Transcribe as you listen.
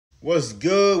What's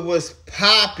good? What's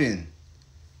popping?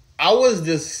 I was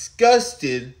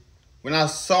disgusted when I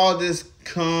saw this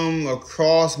come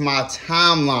across my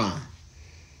timeline.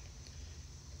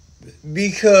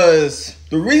 Because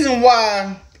the reason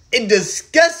why it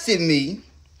disgusted me,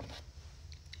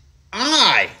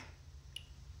 I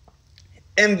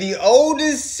am the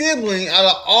oldest sibling out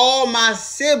of all my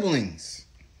siblings.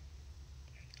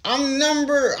 I'm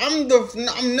number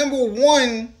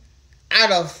one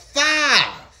out of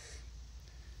 5.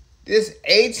 This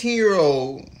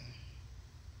 18-year-old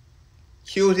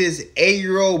killed his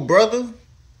 8-year-old brother.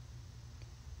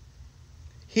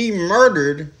 He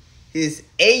murdered his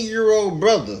 8-year-old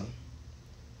brother.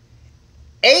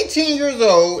 18 years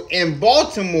old in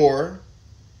Baltimore,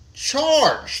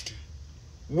 charged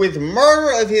with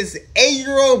murder of his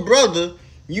 8-year-old brother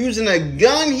using a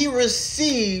gun he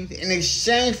received in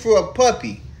exchange for a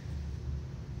puppy.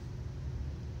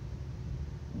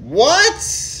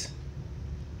 What?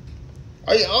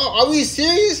 Are we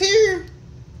serious here?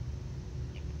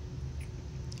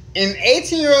 An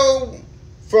 18-year-old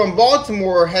from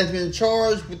Baltimore has been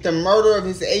charged with the murder of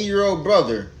his 8-year-old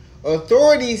brother.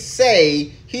 Authorities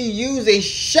say he used a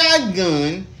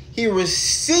shotgun he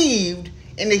received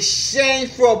in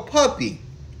exchange for a puppy.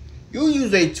 You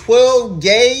use a 12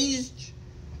 gauge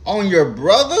on your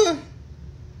brother?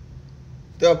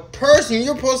 The person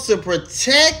you're supposed to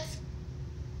protect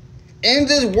in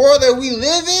this world that we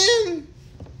live in?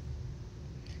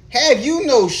 Have you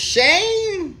no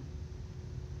shame?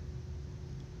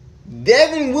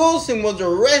 Devin Wilson was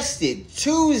arrested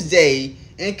Tuesday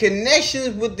in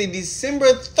connection with the December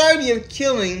 30th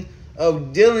killing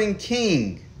of Dylan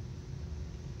King.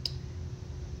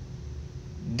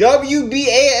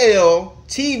 WBAL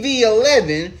TV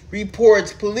 11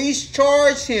 reports police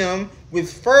charged him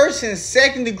with first and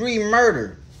second degree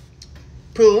murder.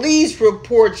 Police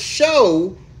reports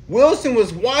show Wilson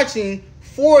was watching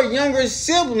 4 younger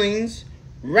siblings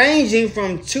ranging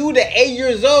from 2 to 8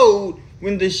 years old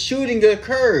when the shooting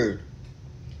occurred.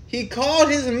 He called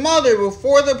his mother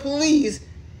before the police,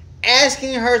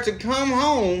 asking her to come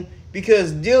home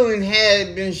because Dylan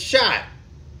had been shot.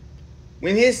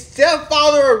 When his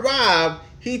stepfather arrived,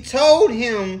 he told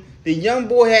him the young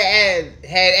boy had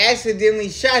accidentally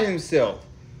shot himself.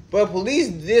 But police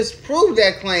disproved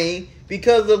that claim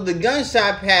because of the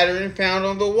gunshot pattern found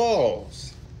on the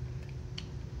walls.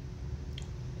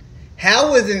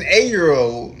 How is an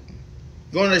 8-year-old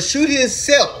going to shoot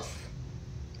himself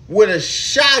with a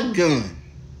shotgun?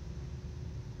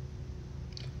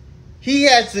 He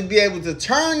has to be able to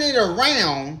turn it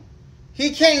around.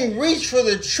 He can't reach for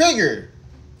the trigger.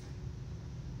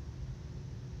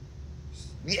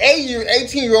 The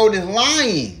 18-year-old is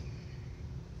lying.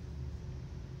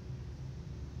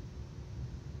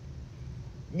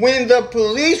 When the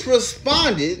police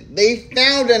responded, they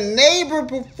found a neighbor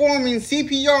performing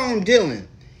CPR on Dylan.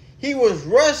 He was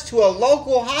rushed to a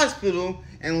local hospital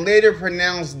and later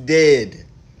pronounced dead.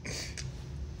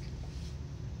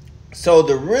 So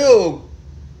the real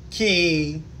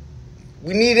key,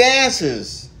 we need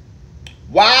answers.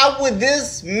 Why would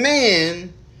this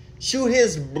man shoot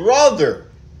his brother?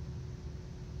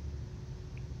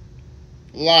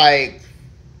 Like,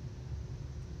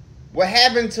 what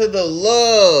happened to the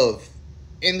love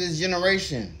in this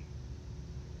generation?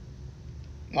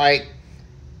 Like,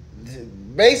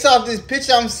 based off this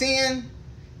picture I'm seeing,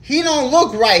 he don't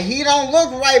look right. He don't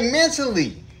look right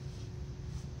mentally.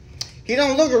 He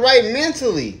don't look right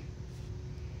mentally.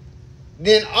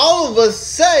 Then all of a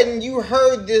sudden, you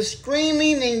heard this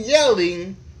screaming and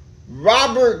yelling.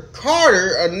 Robert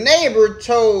Carter, a neighbor,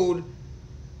 told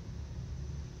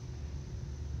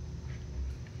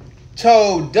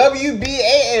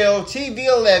WBAL TV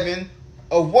 11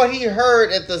 of what he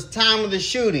heard at the time of the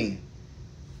shooting.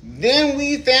 Then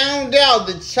we found out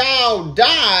the child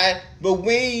died, but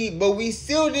we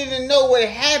still didn't know what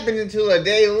happened until a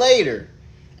day later.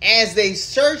 As they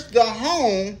searched the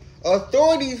home,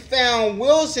 authorities found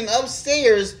Wilson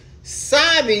upstairs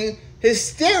sobbing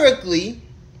hysterically.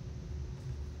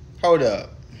 Hold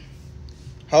up.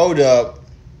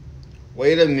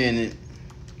 Wait a minute.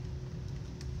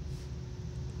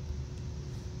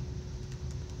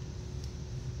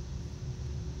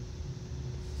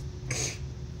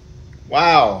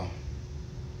 Wow.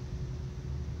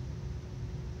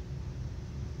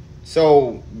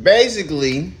 So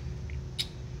basically,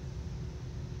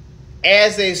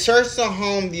 as they searched the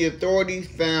home, the authorities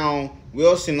found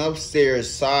Wilson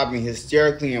upstairs sobbing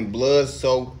hysterically in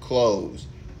blood-soaked clothes,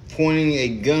 pointing a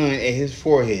gun at his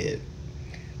forehead.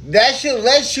 That should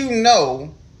let you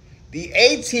know the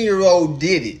 18-year-old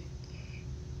did it.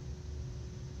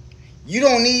 you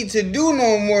don't need to do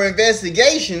no more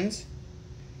investigations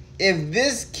if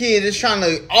this kid is trying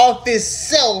to off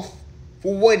himself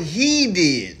for what he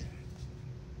did.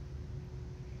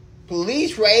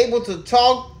 Police were able to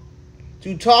talk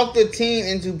the teen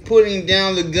into putting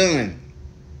down the gun.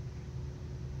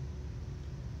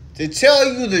 To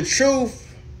tell you the truth,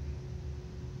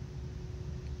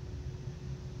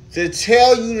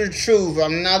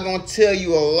 I'm not going to tell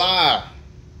you a lie.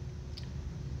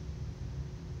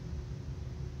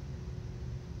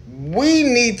 We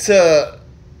need to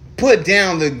put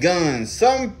down the guns.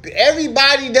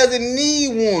 Everybody doesn't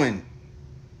need one.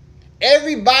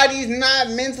 Everybody's not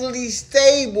mentally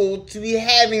stable to be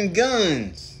having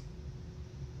guns.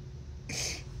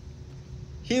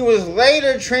 He was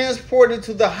later transported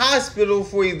to the hospital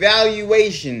for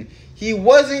evaluation. He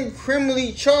wasn't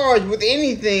criminally charged with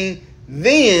anything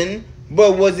then,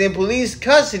 but was in police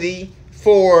custody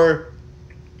for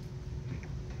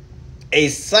a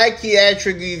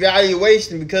psychiatric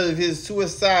evaluation because of his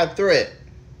suicide threat.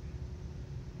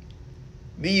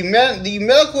 The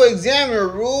medical examiner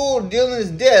ruled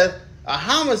Dylan's death a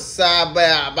homicide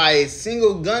by a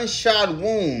single gunshot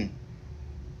wound.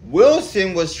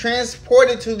 Wilson was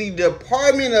transported to the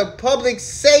Department of Public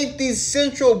Safety's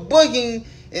Central Booking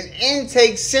and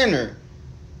Intake Center.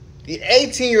 The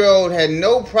 18-year-old had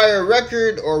no prior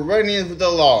record or run-ins with the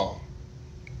law.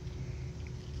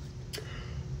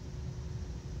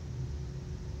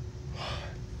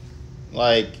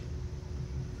 Like,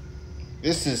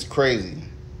 this is crazy.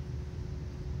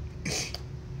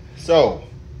 So,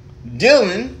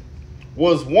 Dylan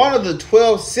was one of the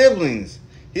 12 siblings.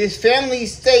 His family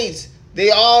states they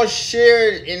all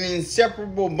shared an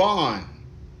inseparable bond.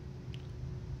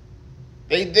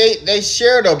 They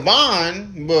shared a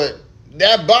bond, but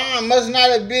that bond must not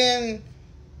have been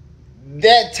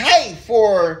that tight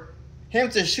for him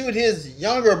to shoot his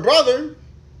younger brother.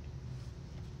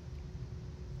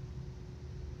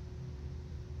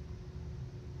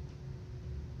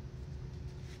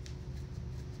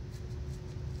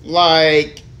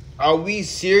 Like, are we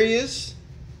serious?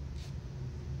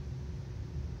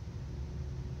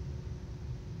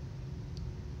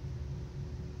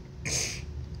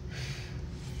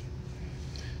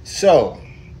 So,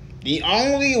 the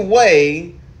only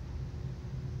way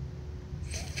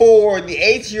for the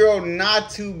 8-year-old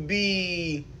not to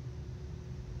be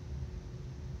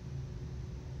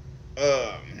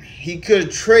he could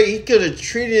have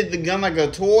treated the gun like a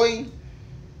toy.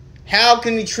 How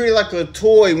can he treat it like a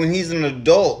toy when he's an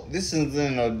adult? This is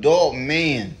an adult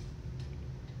man.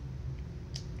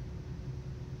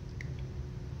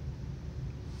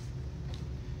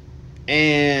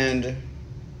 And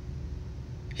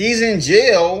he's in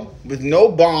jail with no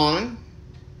bond.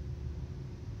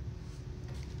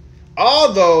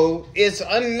 Although it's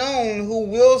unknown who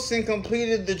Wilson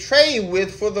completed the trade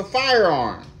with for the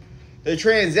firearm. The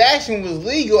transaction was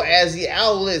legal as the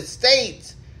outlet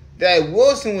states that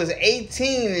Wilson was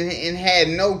 18 and had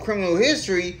no criminal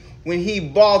history when he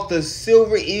bought the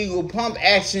Silver Eagle pump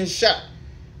action shot.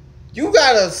 You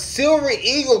got a Silver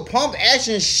Eagle pump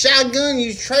action shotgun?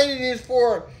 You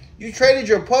traded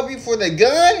your puppy for the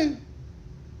gun?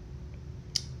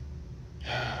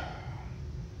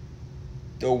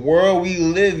 The world we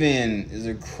live in is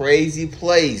a crazy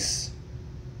place.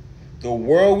 The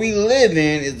world we live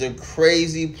in is a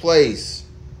crazy place.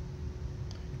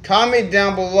 Comment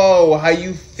down below how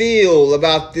you feel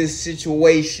about this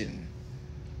situation.